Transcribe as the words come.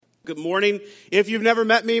good morning. If you've never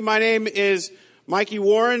met me, my name is Mikey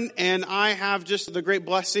Warren, and I have just the great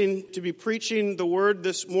blessing to be preaching the word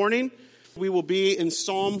this morning. We will be in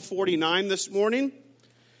Psalm 49 this morning.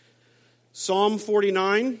 Psalm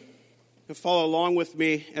 49. And follow along with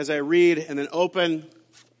me as I read and then open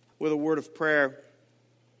with a word of prayer.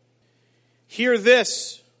 Hear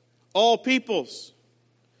this, all peoples.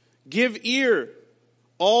 Give ear,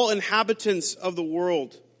 all inhabitants of the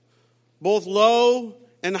world, both low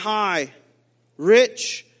and high,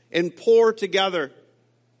 rich and poor together.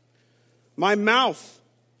 My mouth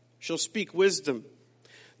shall speak wisdom.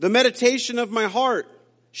 The meditation of my heart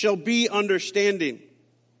shall be understanding.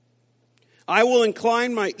 I will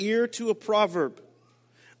incline my ear to a proverb.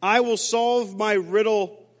 I will solve my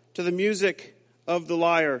riddle to the music of the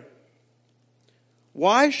lyre.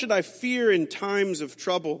 Why should I fear in times of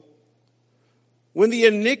trouble, when the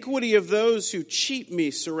iniquity of those who cheat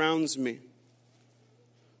me surrounds me?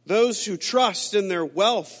 Those who trust in their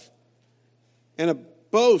wealth and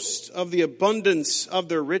boast of the abundance of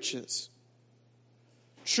their riches.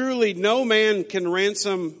 Truly, no man can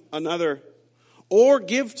ransom another or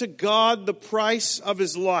give to God the price of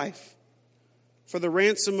his life. For the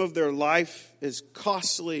ransom of their life is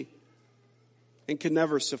costly and can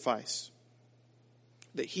never suffice.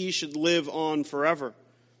 That he should live on forever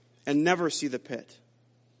and never see the pit.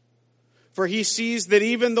 For he sees that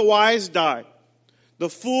even the wise die. The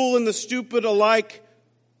fool and the stupid alike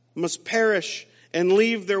must perish and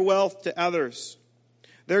leave their wealth to others.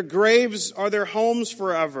 Their graves are their homes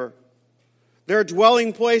forever, their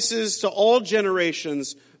dwelling places to all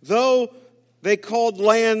generations, though they called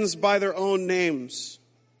lands by their own names.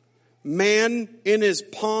 Man in his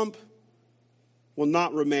pomp will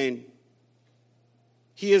not remain.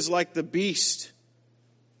 He is like the beast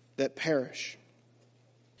that perish.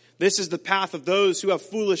 This is the path of those who have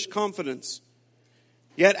foolish confidence.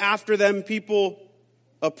 Yet after them people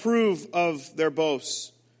approve of their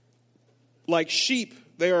boasts. Like sheep,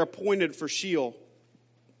 they are appointed for Sheol.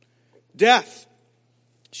 Death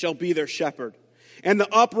shall be their shepherd, and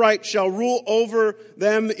the upright shall rule over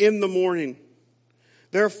them in the morning.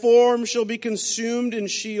 Their form shall be consumed in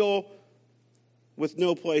Sheol with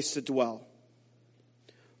no place to dwell.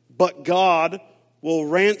 But God will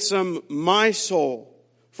ransom my soul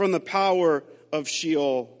from the power of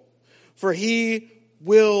Sheol, for he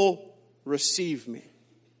will receive me.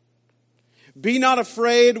 Be not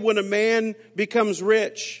afraid when a man becomes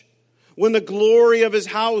rich, when the glory of his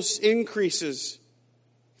house increases.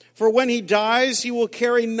 For when he dies, he will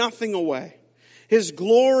carry nothing away. His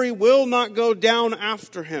glory will not go down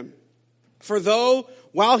after him. For though,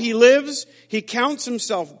 while he lives, he counts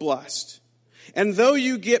himself blessed, and though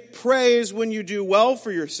you get praise when you do well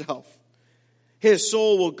for yourself, his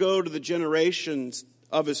soul will go to the generations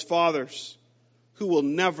of his fathers, who will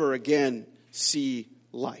never again see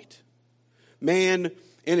light. Man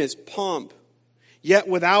in his pomp, yet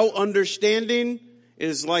without understanding,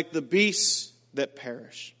 is like the beasts that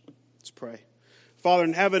perish. Let's pray. Father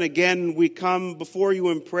in heaven, again, we come before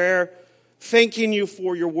you in prayer, thanking you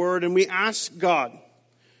for your word, and we ask God,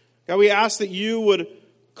 we ask that you would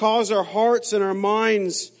cause our hearts and our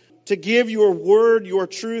minds to give your word, your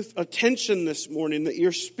truth, attention this morning, that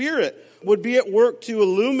your Spirit would be at work to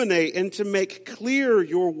illuminate and to make clear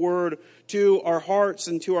your word to our hearts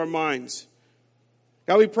and to our minds.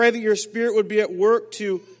 God, we pray that your Spirit would be at work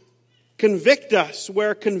to convict us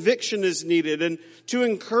where conviction is needed and to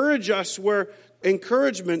encourage us where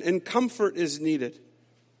encouragement and comfort is needed.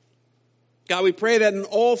 God, we pray that in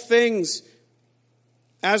all things,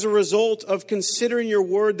 as a result of considering your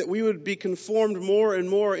word, that we would be conformed more and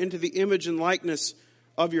more into the image and likeness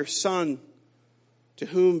of your Son, to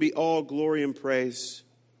whom be all glory and praise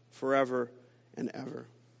forever and ever.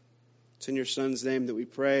 It's in your Son's name that we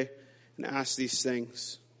pray and ask these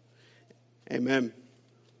things. Amen.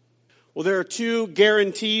 Well, there are two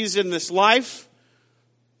guarantees in this life: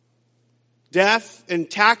 death and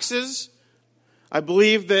taxes. I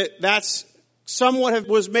believe that that's somewhat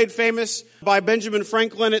was made famous by Benjamin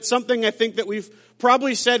Franklin. It's something I think that we've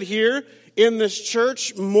probably said here in this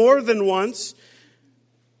church more than once.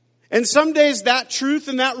 And some days that truth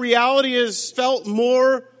and that reality is felt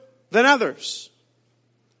more than others.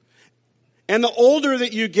 And the older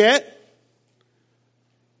that you get,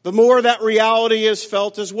 the more that reality is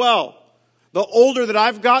felt as well. The older that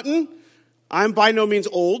I've gotten, I'm by no means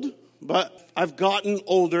old, but I've gotten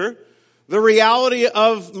older. The reality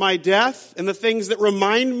of my death and the things that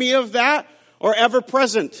remind me of that are ever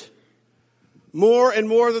present. More and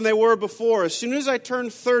more than they were before. As soon as I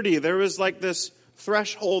turned 30, there was like this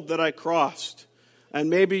threshold that I crossed. And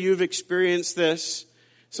maybe you've experienced this.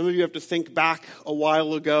 Some of you have to think back a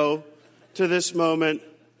while ago to this moment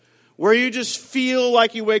where you just feel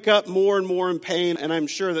like you wake up more and more in pain, and I'm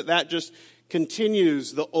sure that just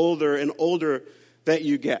continues the older and older that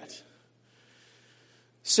you get.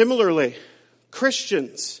 Similarly,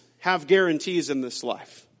 Christians have guarantees in this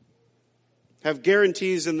life. Have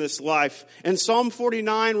guarantees in this life. And Psalm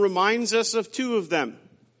 49 reminds us of two of them.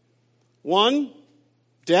 One,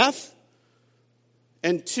 death.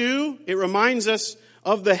 And two, it reminds us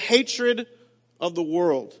of the hatred of the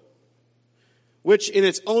world, which in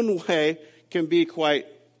its own way can be quite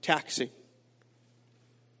taxing.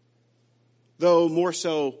 Though more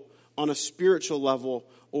so on a spiritual level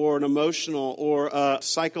or an emotional or a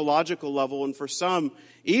psychological level, and for some,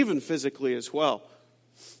 even physically as well.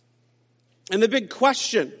 And the big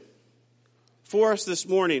question for us this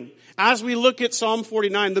morning, as we look at Psalm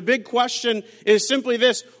 49, the big question is simply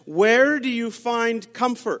this: where do you find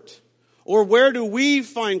comfort? Or where do we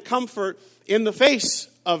find comfort in the face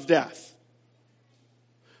of death?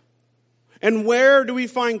 And where do we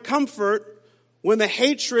find comfort when the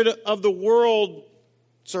hatred of the world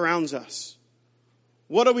surrounds us?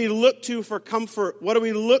 What do we look to for comfort? What do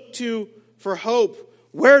we look to for hope?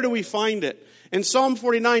 Where do we find it? And Psalm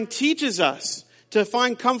 49 teaches us to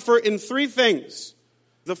find comfort in three things.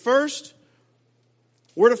 The first,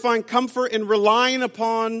 we're to find comfort in relying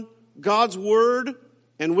upon God's word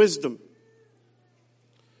and wisdom.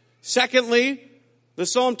 Secondly, the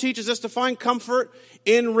psalm teaches us to find comfort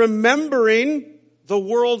in remembering the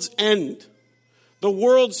world's end, the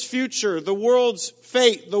world's future, the world's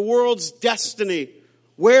fate, the world's destiny,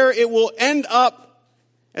 where it will end up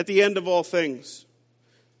at the end of all things.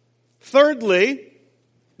 Thirdly,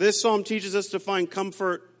 this psalm teaches us to find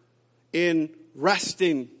comfort in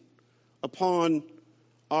resting upon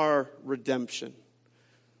our redemption.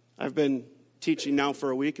 I've been teaching now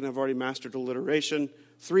for a week and I've already mastered alliteration.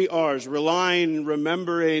 3 R's: relying,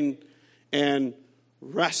 remembering, and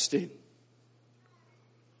resting.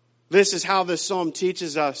 This is how this psalm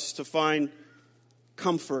teaches us to find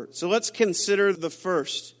comfort. So let's consider the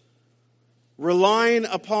first. Relying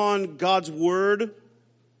upon God's word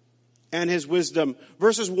and his wisdom.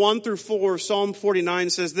 Verses 1 through 4, Psalm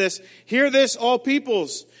 49 says this: "Hear this, all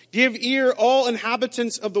peoples. Give ear, all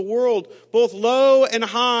inhabitants of the world, both low and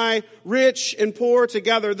high, rich and poor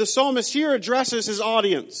together." The psalmist here addresses his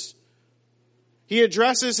audience. He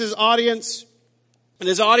addresses his audience, and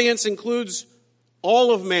his audience includes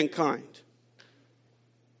all of mankind.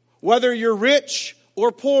 Whether you're rich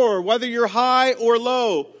or poor, whether you're high or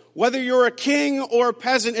low, whether you're a king or a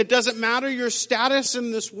peasant, it doesn't matter your status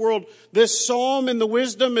in this world. This psalm and the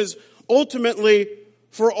wisdom is ultimately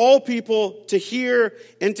for all people to hear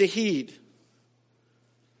and to heed.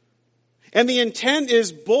 And the intent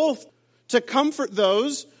is both to comfort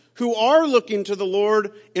those who are looking to the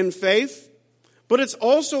Lord in faith, but it's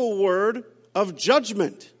also a word of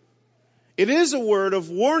judgment. It is a word of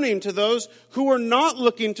warning to those who are not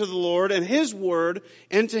looking to the Lord and his word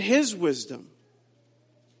and to his wisdom.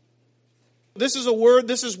 This is a word,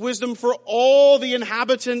 this is wisdom for all the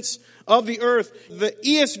inhabitants of the earth. The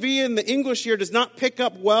ESV in the English here does not pick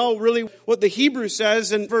up well really what the Hebrew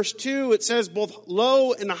says. In verse 2, it says both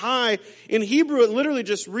low and high. In Hebrew, it literally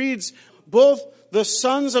just reads both the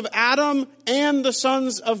sons of Adam and the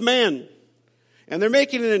sons of man. And they're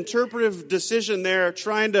making an interpretive decision there,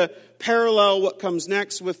 trying to parallel what comes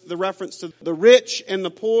next with the reference to the rich and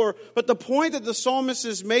the poor. But the point that the psalmist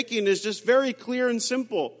is making is just very clear and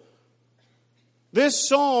simple. This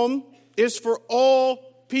psalm is for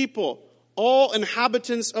all people, all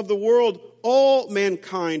inhabitants of the world, all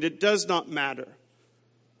mankind. It does not matter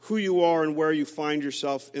who you are and where you find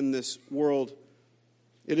yourself in this world.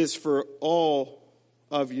 It is for all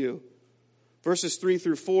of you. Verses 3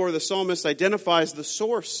 through 4, the psalmist identifies the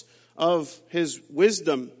source of his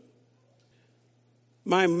wisdom.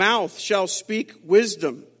 My mouth shall speak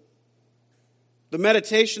wisdom. The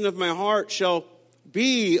meditation of my heart shall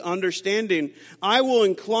be understanding. I will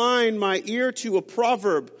incline my ear to a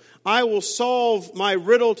proverb. I will solve my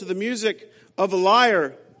riddle to the music of a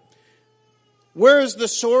lyre. Where is the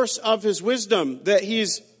source of his wisdom that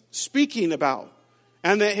he's speaking about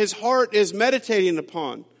and that his heart is meditating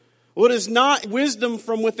upon? Well, it is not wisdom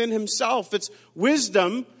from within himself. It's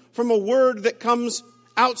wisdom from a word that comes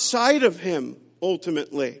outside of him,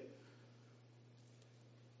 ultimately.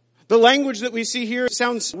 The language that we see here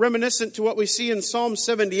sounds reminiscent to what we see in Psalm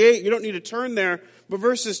 78. You don't need to turn there. But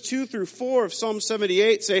verses 2 through 4 of Psalm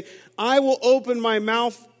 78 say, I will open my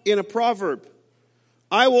mouth in a proverb.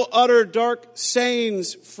 I will utter dark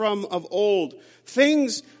sayings from of old.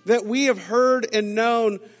 Things that we have heard and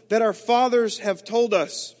known that our fathers have told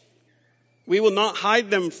us. We will not hide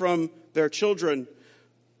them from their children,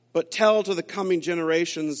 but tell to the coming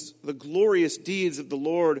generations the glorious deeds of the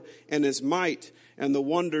Lord and his might and the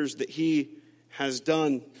wonders that he has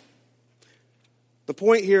done. The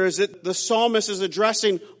point here is that the psalmist is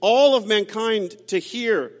addressing all of mankind to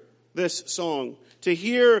hear this song, to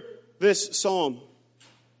hear this psalm,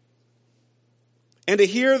 and to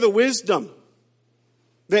hear the wisdom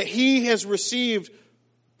that he has received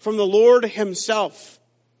from the Lord himself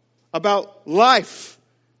about life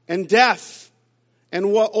and death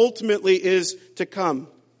and what ultimately is to come.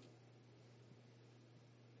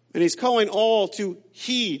 And he's calling all to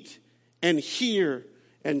heed and hear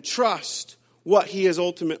and trust what he is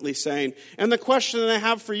ultimately saying. And the question that I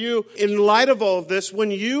have for you in light of all of this,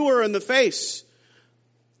 when you are in the face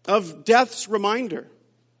of death's reminder,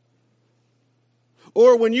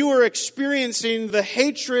 or when you are experiencing the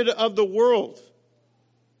hatred of the world,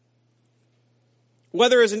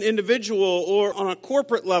 whether as an individual or on a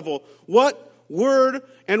corporate level, what word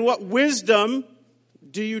and what wisdom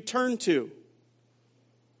do you turn to?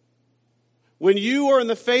 When you are in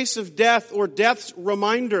the face of death or death's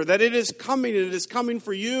reminder that it is coming and it is coming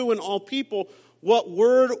for you and all people, what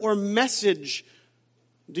word or message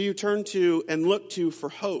do you turn to and look to for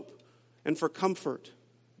hope and for comfort?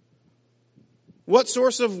 What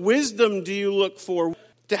source of wisdom do you look for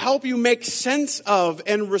to help you make sense of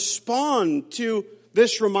and respond to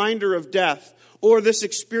this reminder of death or this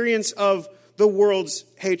experience of the world's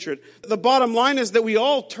hatred? The bottom line is that we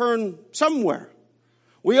all turn somewhere.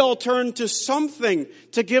 We all turn to something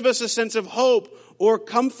to give us a sense of hope or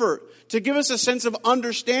comfort, to give us a sense of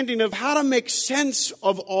understanding of how to make sense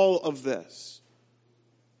of all of this.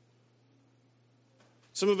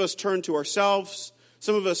 Some of us turn to ourselves.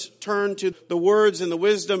 Some of us turn to the words and the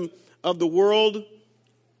wisdom of the world.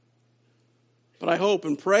 But I hope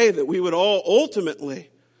and pray that we would all ultimately,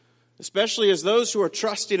 especially as those who are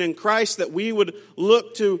trusting in Christ, that we would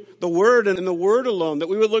look to the Word and the Word alone, that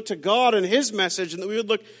we would look to God and His message, and that we would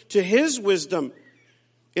look to His wisdom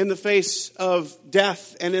in the face of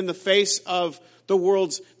death and in the face of the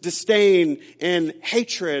world's disdain and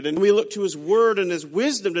hatred. And we look to His Word and His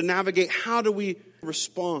wisdom to navigate how do we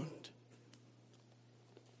respond.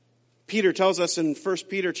 Peter tells us in 1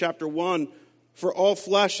 Peter chapter 1, "For all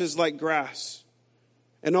flesh is like grass,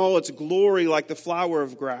 and all its glory like the flower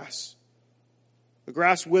of grass. The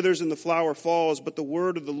grass withers and the flower falls, but the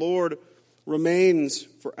word of the Lord remains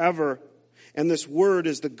forever. And this word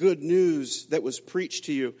is the good news that was preached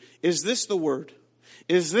to you." Is this the word?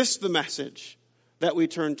 Is this the message that we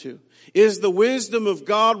turn to? Is the wisdom of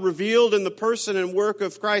God revealed in the person and work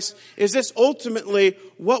of Christ? Is this ultimately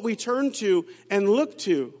what we turn to and look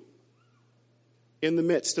to in the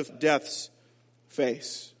midst of death's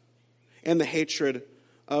face and the hatred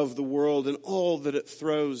of the world and all that it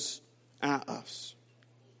throws at us?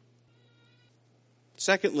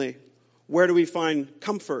 Secondly, where do we find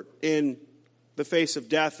comfort in the face of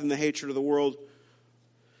death and the hatred of the world?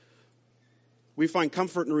 We find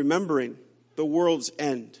comfort in remembering the world's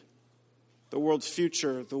end, the world's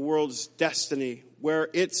future, the world's destiny, where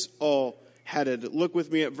it's all headed. Look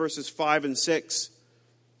with me at verses 5 and 6.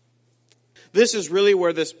 This is really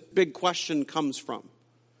where this big question comes from.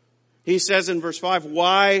 He says in verse 5,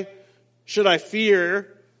 "Why should I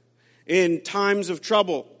fear in times of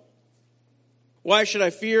trouble?" Why should I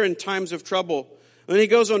fear in times of trouble? And then he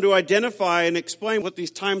goes on to identify and explain what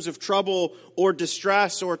these times of trouble or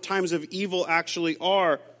distress or times of evil actually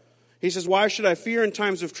are. He says, "Why should I fear in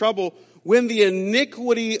times of trouble when the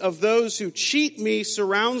iniquity of those who cheat me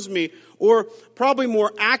surrounds me?" Or probably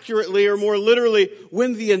more accurately or more literally,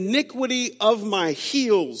 when the iniquity of my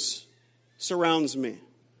heels surrounds me.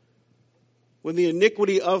 When the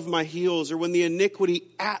iniquity of my heels, or when the iniquity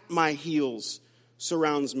at my heels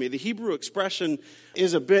surrounds me. The Hebrew expression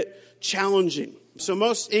is a bit challenging. So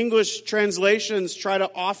most English translations try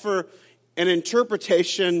to offer an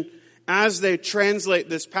interpretation as they translate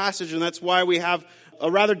this passage, and that's why we have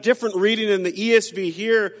a rather different reading in the ESV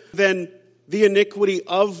here than the iniquity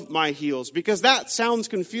of my heels, because that sounds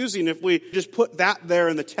confusing if we just put that there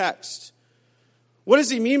in the text. What does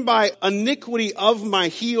he mean by iniquity of my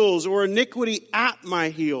heels or iniquity at my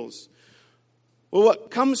heels? Well,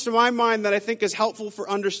 what comes to my mind that I think is helpful for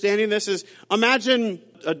understanding this is, imagine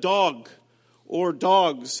a dog or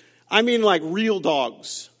dogs. I mean like real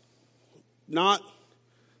dogs, not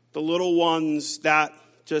the little ones that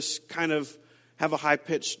just kind of have a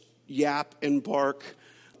high-pitched yap and bark.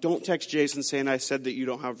 Don't text Jason saying I said that you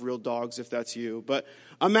don't have real dogs if that's you. But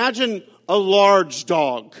imagine a large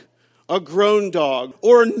dog, a grown dog,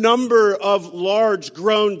 or a number of large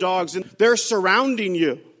grown dogs, and they're surrounding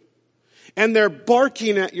you. and they're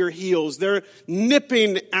barking at your heels. They're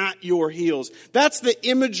nipping at your heels. That's the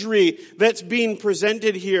imagery that's being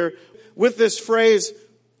presented here with this phrase,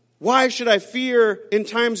 why should I fear in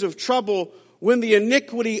times of trouble when the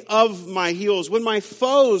iniquity of my heels, when my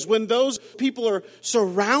foes, when those people are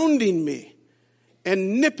surrounding me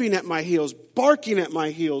and nipping at my heels, barking at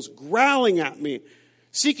my heels, growling at me,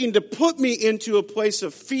 seeking to put me into a place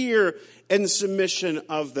of fear and submission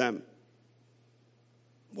of them.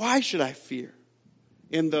 Why should I fear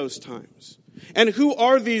in those times? And who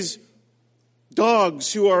are these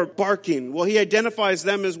dogs who are barking? Well, he identifies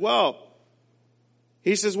them as well.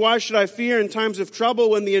 He says, why should I fear in times of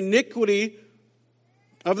trouble when the iniquity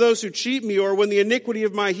of those who cheat me, or when the iniquity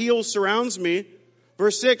of my heels surrounds me?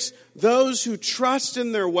 Verse 6, those who trust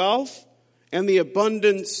in their wealth and the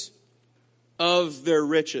abundance of their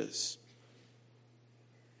riches.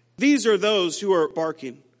 These are those who are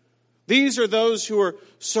barking. These are those who are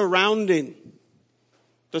surrounding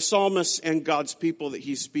the psalmist and God's people that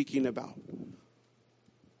he's speaking about.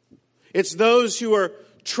 It's those who are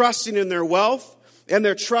trusting in their wealth, and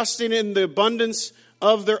they're trusting in the abundance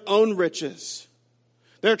of their own riches.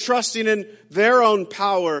 They're trusting in their own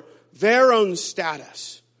power, their own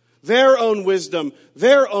status, their own wisdom,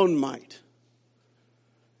 their own might.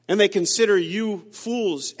 And they consider you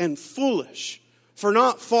fools and foolish for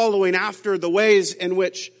not following after the ways in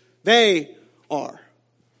which they are.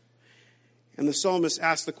 And the psalmist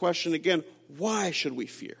asks the question again, why should we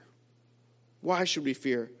fear? Why should we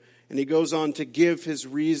fear? And he goes on to give his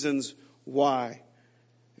reasons why.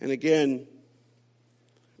 And again,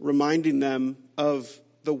 reminding them of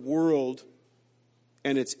the world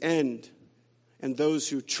and its end, and those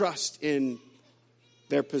who trust in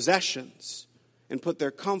their possessions and put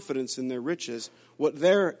their confidence in their riches, what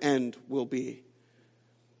their end will be.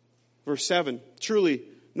 Verse 7, truly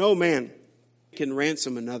no man can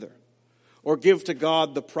ransom another or give to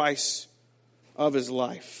God the price of his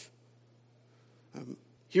life.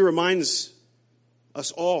 He reminds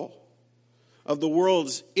us all of the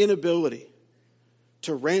world's inability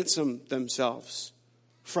to ransom themselves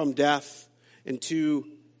from death into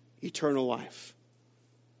eternal life.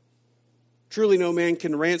 Truly no man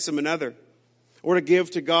can ransom another or to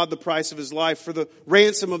give to God the price of his life, for the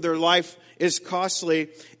ransom of their life is costly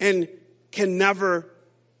and can never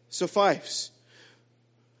suffice.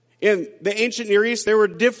 In the ancient Near East, there were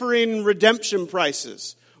differing redemption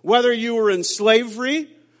prices. Whether you were in slavery,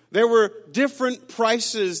 there were different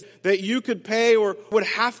prices that you could pay or would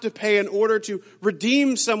have to pay in order to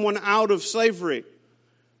redeem someone out of slavery.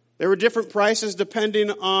 There were different prices depending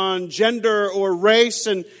on gender or race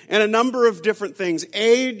and a number of different things.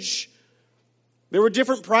 Age. There were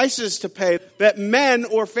different prices to pay that men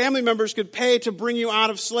or family members could pay to bring you out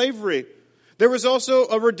of slavery. There was also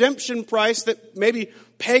a redemption price that maybe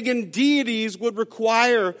pagan deities would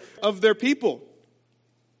require of their people.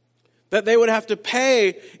 That they would have to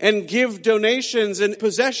pay and give donations and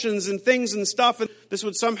possessions and things and stuff. And this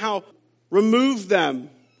would somehow remove them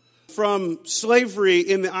from slavery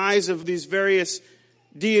in the eyes of these various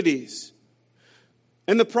deities.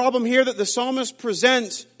 And the problem here that the psalmist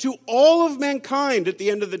presents to all of mankind at the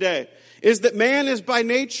end of the day is that man is by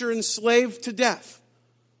nature enslaved to death.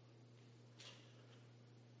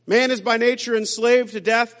 Man is by nature enslaved to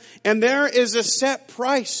death, and there is a set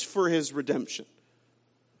price for his redemption.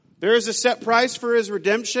 There is a set price for his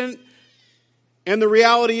redemption, and the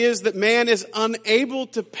reality is that man is unable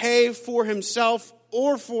to pay for himself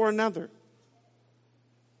or for another.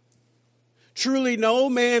 Truly no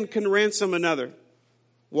man can ransom another.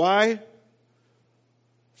 Why?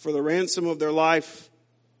 For the ransom of their life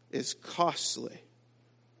is costly.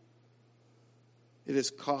 It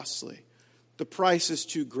is costly. The price is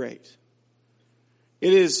too great.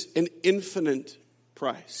 It is an infinite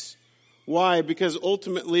price. Why? Because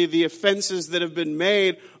ultimately the offenses that have been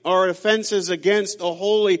made are offenses against a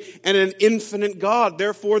holy and an infinite God.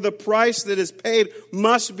 Therefore, the price that is paid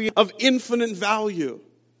must be of infinite value.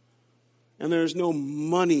 And there is no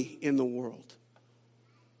money in the world.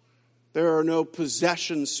 There are no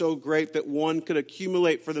possessions so great that one could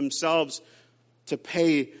accumulate for themselves to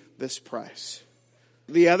pay this price.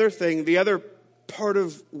 The other part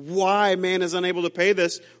of why man is unable to pay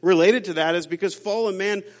this related to that is because fallen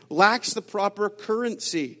man lacks the proper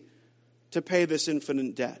currency to pay this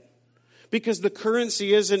infinite debt. Because the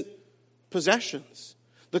currency isn't possessions.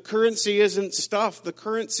 The currency isn't stuff. The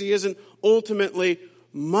currency isn't ultimately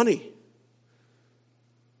money.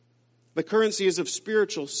 The currency is of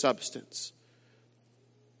spiritual substance.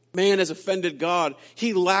 Man has offended God.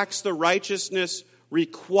 He lacks the righteousness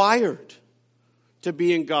required to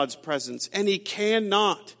be in God's presence. And he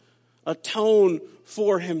cannot atone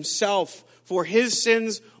for himself, for his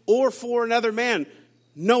sins, or for another man.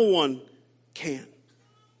 No one can.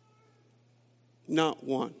 Not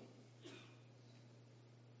one.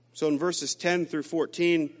 So in verses 10 through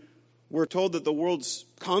 14, we're told that the world's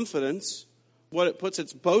confidence, what it puts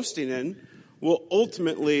its boasting in, will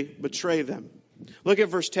ultimately betray them. Look at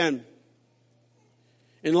verse 10.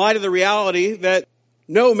 In light of the reality that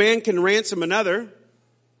no man can ransom another,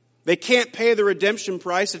 they can't pay the redemption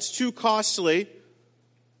price, it's too costly.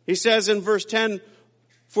 He says in verse 10,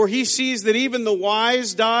 for he sees that even the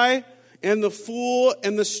wise die, and the fool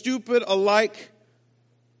and the stupid alike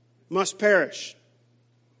must perish.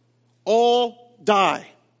 All die.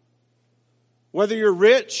 Whether you're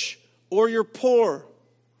rich or you're poor,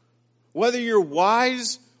 whether you're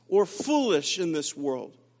wise or foolish in this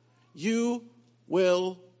world, you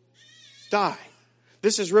will die.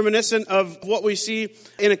 This is reminiscent of what we see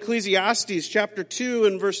in Ecclesiastes chapter 2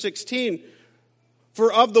 and verse 16.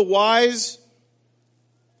 For of the wise,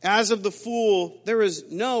 as of the fool, there is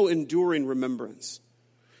no enduring remembrance,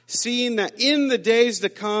 seeing that in the days to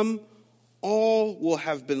come, all will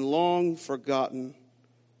have been long forgotten.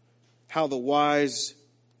 How the wise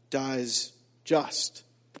dies just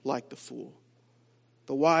like the fool.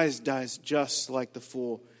 The wise dies just like the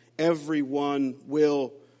fool. Everyone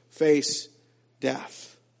will face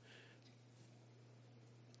death.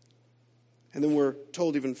 And then we're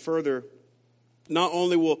told even further, not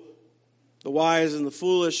only will the wise and the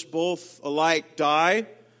foolish both alike die,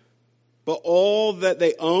 but all that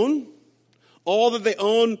they own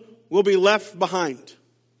will be left behind.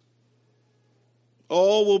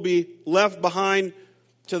 All will be left behind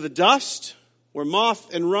to the dust, where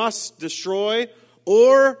moth and rust destroy,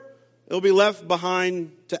 or it'll be left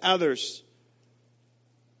behind to others.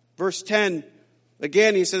 Verse 10,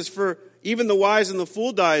 again, he says, for even the wise and the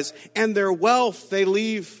fool dies, and their wealth they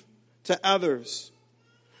leave to others.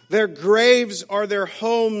 Their graves are their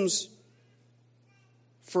homes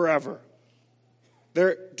forever.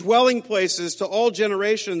 Their dwelling places to all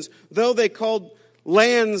generations, though they called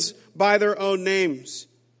lands by their own names.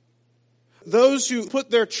 Those who put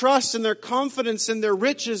their trust and their confidence in their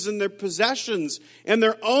riches and their possessions and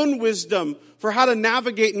their own wisdom for how to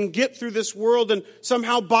navigate and get through this world and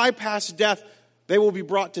somehow bypass death, they will be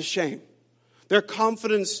brought to shame. Their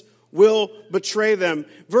confidence will betray them.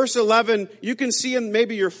 Verse 11, you can see in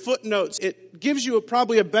maybe your footnotes, it gives you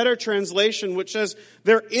probably a better translation, which says,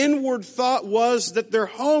 their inward thought was that their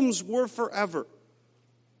homes were forever.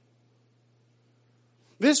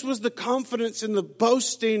 This was the confidence in the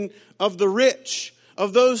boasting of the rich,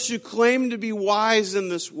 of those who claim to be wise in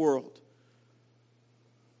this world.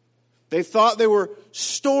 They thought they were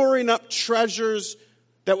storing up treasures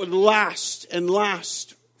that would last and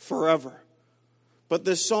last forever. But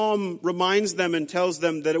this psalm reminds them and tells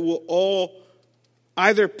them that it will all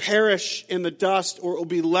either perish in the dust or it will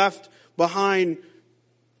be left behind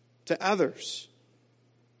to others.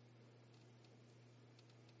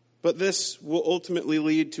 But this will ultimately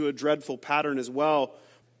lead to a dreadful pattern as well.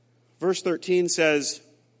 Verse 13 says,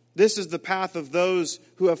 this is the path of those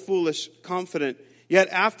who have foolish confidence. Yet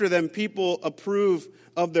after them people approve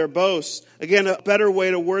of their boasts. Again, a better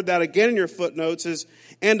way to word that again in your footnotes is,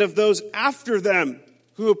 and of those after them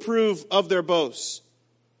who approve of their boasts.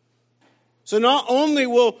 So not only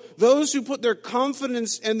will those who put their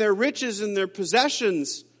confidence in their riches and their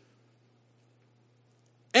possessions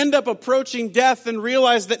end up approaching death and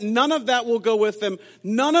realize that none of that will go with them.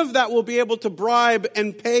 None of that will be able to bribe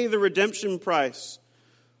and pay the redemption price.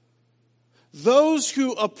 Those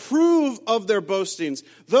who approve of their boastings,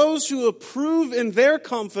 those who approve in their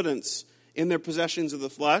confidence in their possessions of the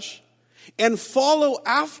flesh and follow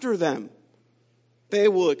after them, they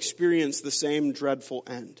will experience the same dreadful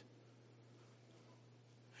end.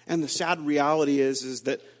 And the sad reality is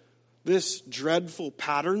that this dreadful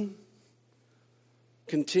pattern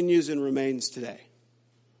continues and remains today.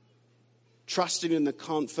 Trusting in the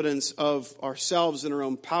confidence of ourselves and our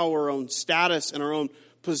own power, our own status, and our own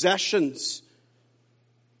possessions,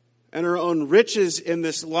 and our own riches in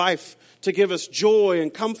this life to give us joy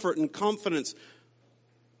and comfort and confidence.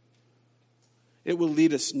 It will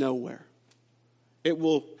lead us nowhere. It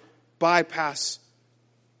will bypass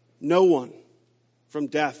no one from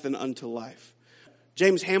death and unto life.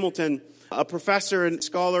 James Hamilton, a professor and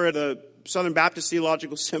scholar at the Southern Baptist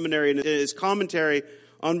Theological Seminary, in his commentary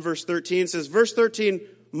on verse 13 says, verse 13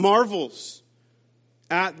 marvels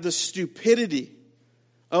at the stupidity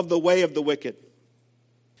of the way of the wicked.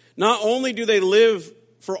 Not only do they live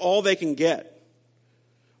for all they can get,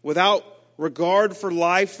 without regard for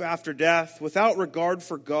life after death, without regard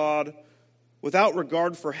for God, without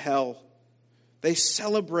regard for hell, They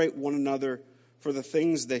celebrate one another for the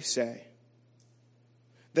things they say.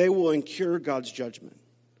 They will incur God's judgment.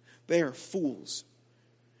 They are fools,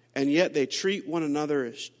 and yet they treat one another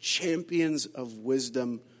as champions of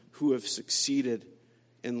wisdom who have succeeded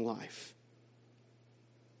in life.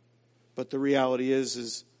 But the reality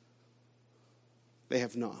is they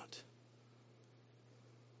have not.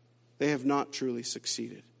 They have not truly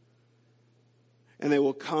succeeded. And they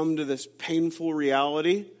will come to this painful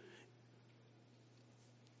reality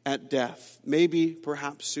at death. Maybe,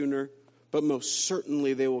 perhaps sooner, but most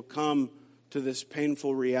certainly they will come to this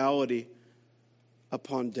painful reality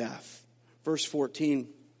upon death. Verse 14.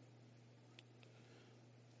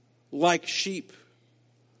 Like sheep,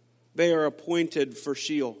 they are appointed for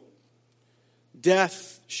Sheol.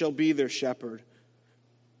 Death shall be their shepherd,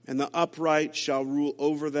 and the upright shall rule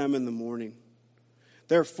over them in the morning.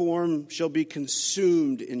 Their form shall be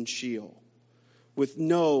consumed in Sheol, with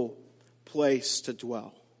no place to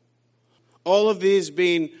dwell. All of these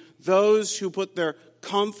being those who put their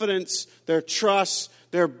confidence, their trust,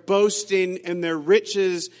 their boasting in their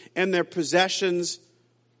riches and their possessions.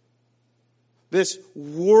 This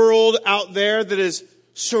world out there that is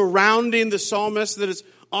surrounding the psalmist, that is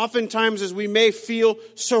oftentimes, as we may feel,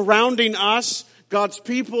 surrounding us, God's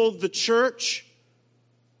people, the church,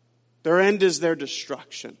 their end is their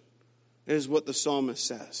destruction, is what the psalmist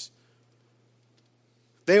says.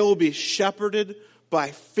 They will be shepherded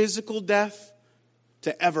by physical death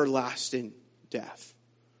to everlasting death.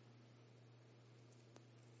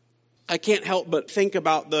 I can't help but think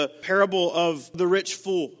about the parable of the rich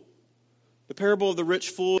fool. The parable of the rich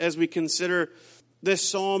fool as we consider this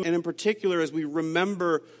psalm, and in particular as we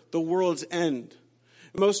remember the world's end.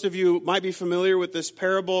 Most of you might be familiar with this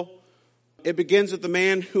parable. It begins with the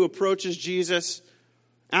man who approaches Jesus,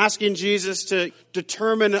 asking Jesus to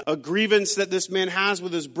determine a grievance that this man has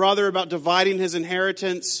with his brother about dividing his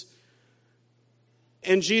inheritance.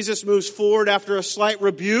 And Jesus moves forward after a slight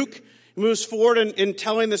rebuke. He moves forward in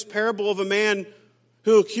telling this parable of a man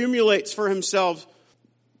who accumulates for himself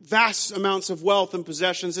vast amounts of wealth and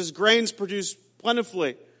possessions. His grains produce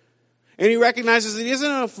plentifully. And he recognizes that he doesn't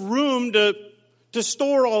have enough room to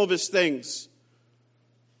store all of his things.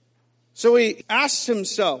 So he asks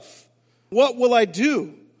himself, what will I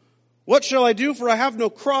do? What shall I do, for I have no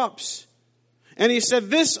crops? And he said,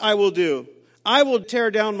 this I will do. I will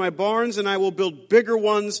tear down my barns, and I will build bigger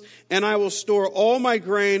ones, and I will store all my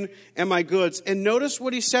grain and my goods. And notice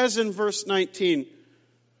what he says in verse 19.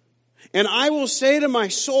 And I will say to my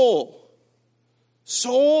soul,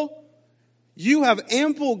 soul, you have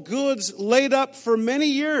ample goods laid up for many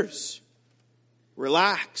years.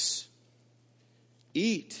 Relax,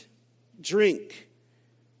 eat, drink,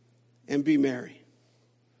 and be merry.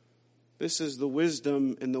 This is the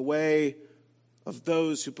wisdom and the way of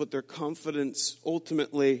those who put their confidence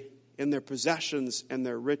ultimately in their possessions and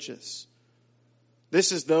their riches.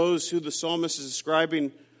 This is those who the psalmist is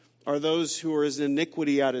describing are those who are as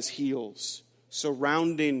iniquity at his heels,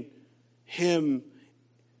 surrounding him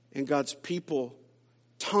and God's people,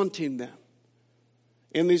 taunting them.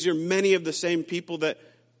 And these are many of the same people that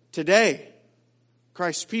today,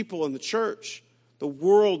 Christ's people in the church, the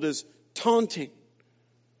world is taunting.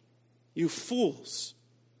 You fools.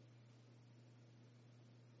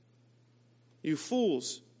 You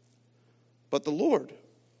fools. But the Lord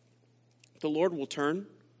will turn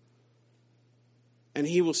and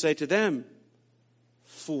he will say to them,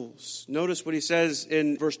 fools. Notice what he says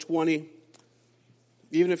in verse 20.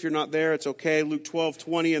 Even if you're not there, it's okay. Luke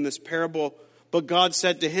 12:20 in this parable. But God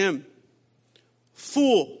said to him,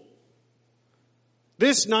 fool,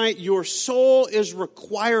 this night your soul is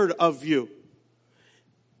required of you.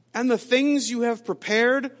 And the things you have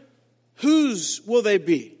prepared, whose will they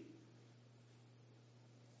be?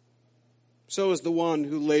 So is the one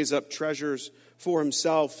who lays up treasures for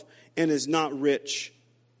himself and is not rich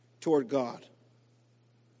toward God.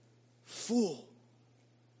 Fool,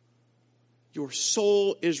 your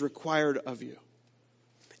soul is required of you.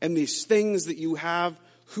 And these things that you have,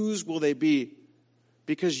 whose will they be?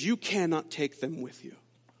 Because you cannot take them with you.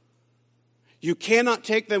 You cannot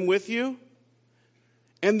take them with you,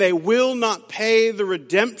 and they will not pay the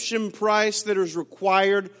redemption price that is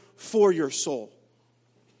required for your soul.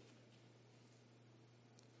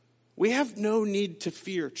 We have no need to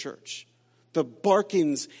fear, church, the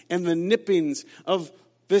barkings and the nippings of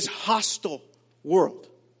this hostile world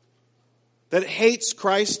that hates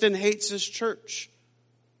Christ and hates his church.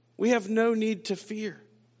 We have no need to fear.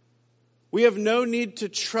 We have no need to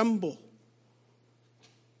tremble.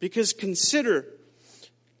 Because consider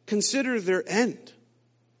their end.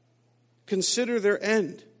 Consider their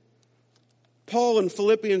end. Paul in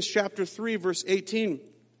Philippians chapter 3, verse 18.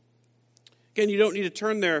 Again, you don't need to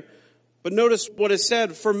turn there, but notice what is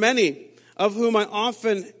said. For many, of whom I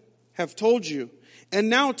often have told you, and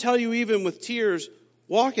now tell you even with tears,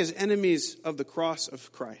 walk as enemies of the cross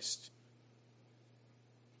of Christ.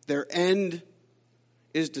 Their end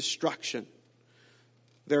is destruction.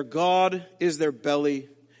 Their God is their belly,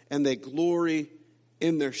 and they glory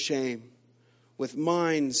in their shame, with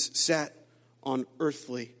minds set on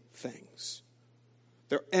earthly things.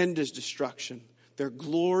 Their end is destruction. Their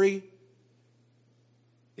glory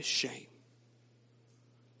is shame.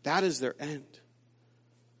 That is their end.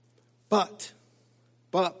 But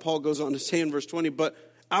Paul goes on to say in verse 20, but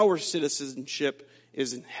our citizenship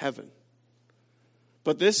is in heaven.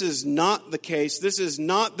 But this is not the case. This is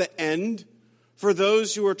not the end for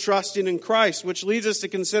those who are trusting in Christ, which leads us to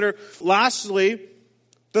consider, lastly,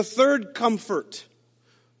 the third comfort.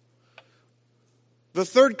 The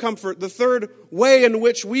third comfort, the third way in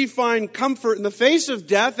which we find comfort in the face of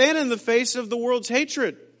death and in the face of the world's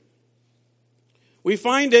hatred. We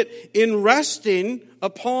find it in resting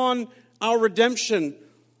upon our redemption.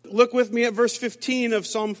 Look with me at verse 15 of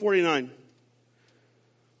Psalm 49.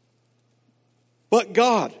 But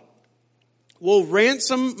God will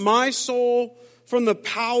ransom my soul from the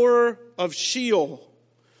power of Sheol,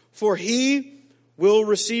 for he will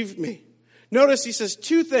receive me. Notice he says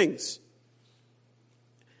two things,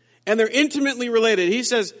 and they're intimately related. He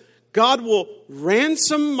says, God will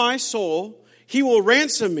ransom my soul. He will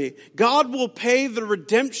ransom me. God will pay the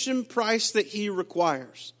redemption price that he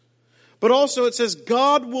requires. But also it says,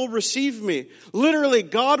 God will receive me. Literally,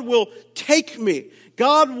 God will take me.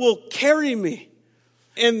 God will carry me.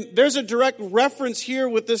 And there's a direct reference here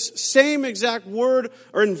with this same exact word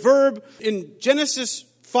or in verb in Genesis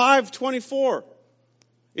 5:24.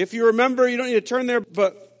 If you remember, you don't need to turn there,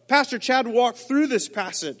 but Pastor Chad walked through this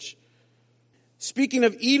passage. Speaking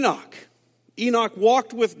of Enoch, Enoch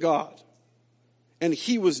walked with God, and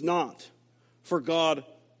he was not, for God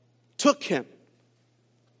took him.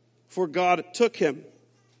 For God took him.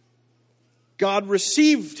 God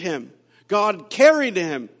received him. God carried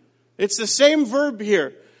him. It's the same verb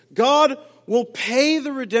here. God will pay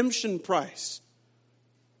the redemption price.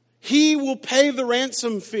 He will pay the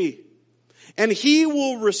ransom fee. And he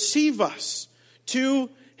will receive us to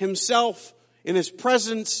himself in his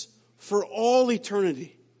presence for all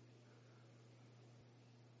eternity.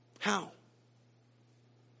 How?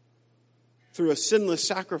 Through a sinless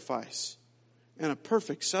sacrifice and a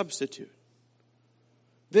perfect substitute.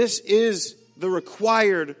 This is the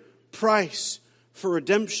required price for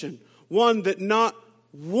redemption. One that not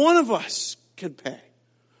one of us can pay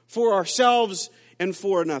for ourselves and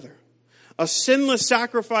for another. A sinless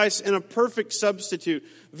sacrifice and a perfect substitute.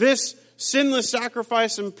 This sinless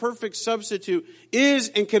sacrifice and perfect substitute is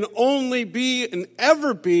and can only be and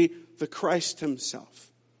ever be the Christ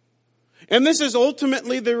himself. And this is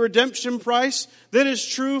ultimately the redemption price that is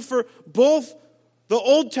true for both the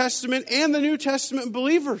Old Testament and the New Testament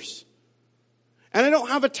believers. And I don't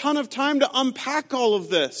have a ton of time to unpack all of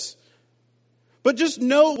this. But just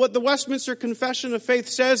know what the Westminster Confession of Faith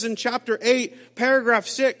says in chapter 8, paragraph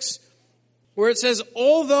 6, where it says,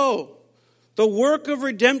 although the work of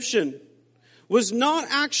redemption was not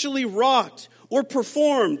actually wrought or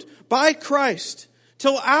performed by Christ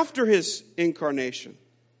till after his incarnation,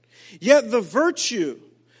 yet the virtue,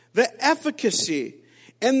 the efficacy,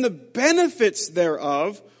 and the benefits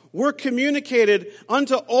thereof were communicated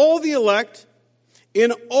unto all the elect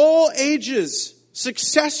in all ages,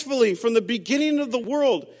 successfully from the beginning of the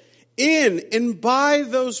world, in and by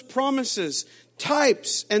those promises,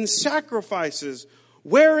 types, and sacrifices,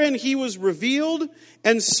 wherein he was revealed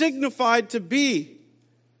and signified to be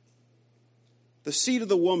the seed of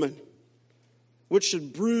the woman, which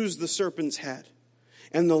should bruise the serpent's head,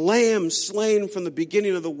 and the Lamb slain from the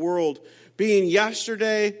beginning of the world, being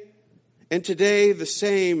yesterday and today the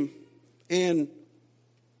same and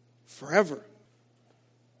forever.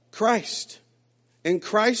 Christ, and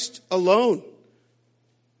Christ alone.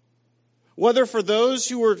 Whether for those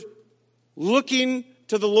who were looking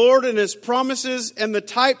to the Lord and his promises and the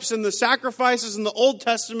types and the sacrifices in the Old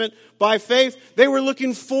Testament by faith, they were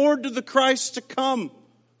looking forward to the Christ to come.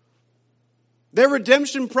 Their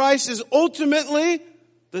redemption price is ultimately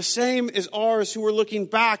the same as ours who are looking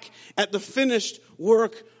back at the finished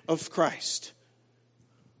work of Christ.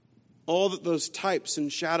 All that those types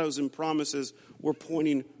and shadows and promises were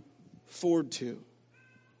pointing forward to.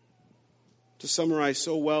 To summarize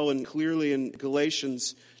so well and clearly in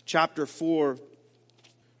Galatians chapter 4,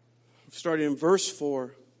 starting in verse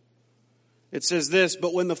 4, it says this,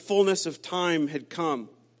 but when the fullness of time had come,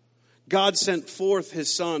 God sent forth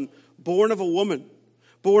his Son, born of a woman,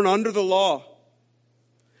 born under the law,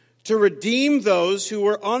 to redeem those who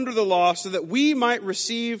were under the law so that we might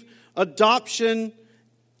receive adoption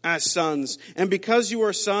as sons. And because you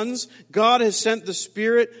are sons, God has sent the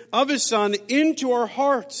Spirit of His Son into our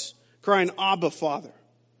hearts, crying, Abba, Father.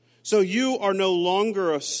 So you are no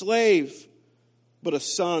longer a slave, but a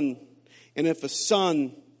son. And if a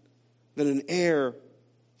son, then an heir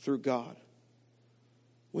through God.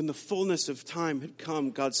 When the fullness of time had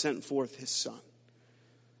come, God sent forth His Son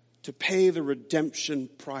to pay the redemption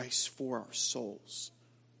price for our souls,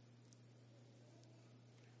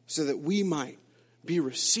 so that we might be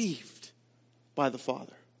received by the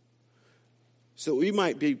Father, so that we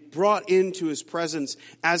might be brought into His presence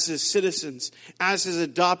as His citizens, as His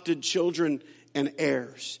adopted children and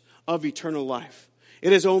heirs of eternal life.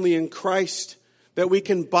 It is only in Christ that we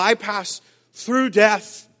can bypass through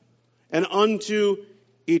death and unto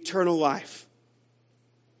eternal life.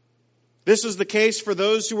 This is the case for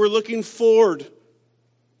those who were looking forward,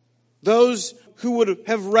 those who would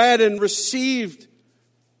have read and received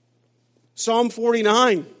Psalm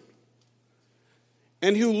 49,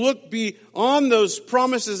 and who looked beyond those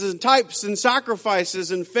promises and types and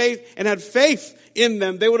sacrifices and faith and had faith in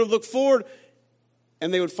them. They would have looked forward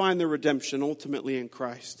and they would find their redemption ultimately in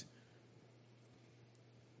Christ.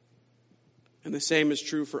 And the same is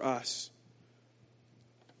true for us.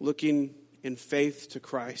 Looking in faith to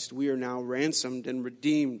Christ, we are now ransomed and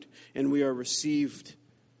redeemed, and we are received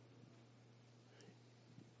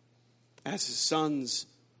as His sons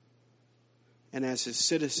and as His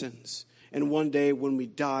citizens. And one day when we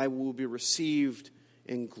die, we will be received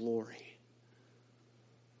in glory.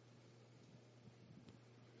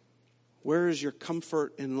 Where is your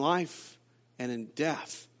comfort in life and in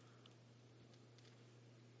death?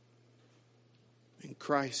 In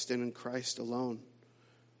Christ and in Christ alone.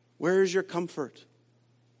 Where is your comfort?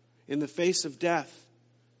 In the face of death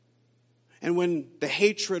and when the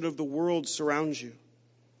hatred of the world surrounds you?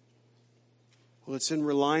 Well, it's in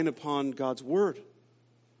relying upon God's word,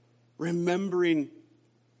 remembering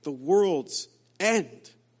the world's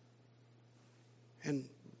end, and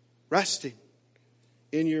resting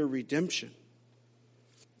in your redemption.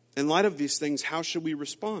 In light of these things, how should we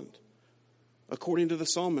respond? According to the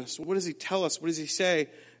psalmist, what does he tell us? What does he say?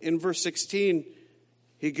 In verse 16,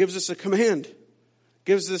 he gives us a command,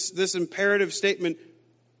 gives us this imperative statement.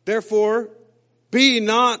 Therefore, be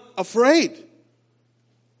not afraid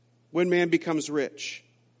when man becomes rich,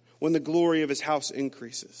 when the glory of his house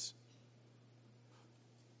increases.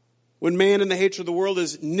 When man in the hatred of the world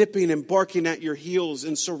is nipping and barking at your heels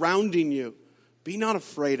and surrounding you, be not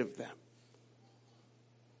afraid of them.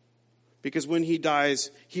 Because when he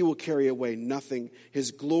dies, he will carry away nothing.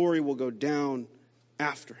 His glory will go down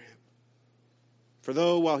after him. For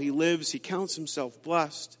though while he lives, he counts himself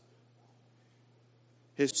blessed,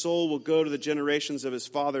 his soul will go to the generations of his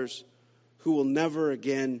fathers who will never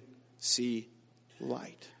again see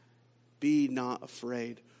light. Be not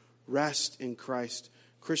afraid. Rest in Christ.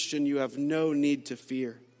 Christian, you have no need to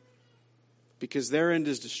fear, because their end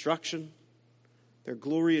is destruction, their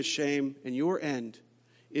glory is shame, and your end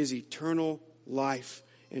is eternal life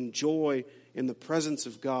and joy in the presence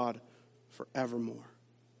of God forevermore.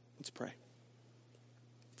 Let's pray.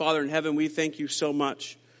 Father in heaven, we thank you so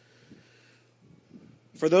much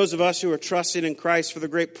for those of us who are trusting in Christ, for the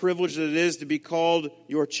great privilege that it is to be called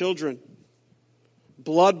your children,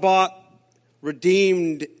 blood-bought,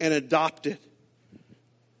 redeemed, and adopted,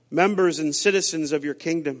 members and citizens of your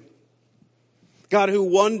kingdom. God, who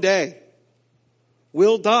one day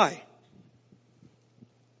will die.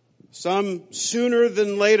 Some sooner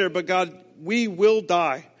than later, but God, we will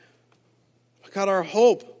die. God, our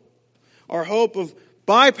hope of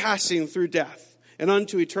bypassing through death and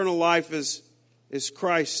unto eternal life is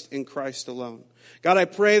Christ and Christ alone. God, I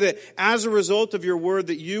pray that as a result of your word,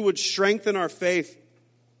 that you would strengthen our faith,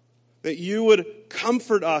 that you would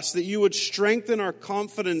comfort us, that you would strengthen our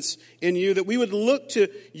confidence in you, that we would look to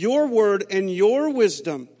your word and your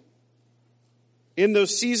wisdom in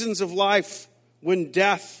those seasons of life when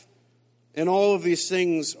death and all of these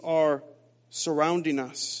things are surrounding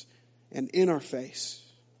us and in our face.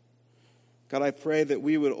 God, I pray that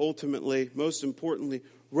we would ultimately, most importantly,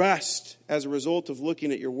 rest as a result of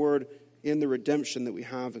looking at your word in the redemption that we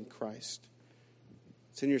have in Christ.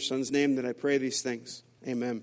 It's in your Son's name that I pray these things. Amen.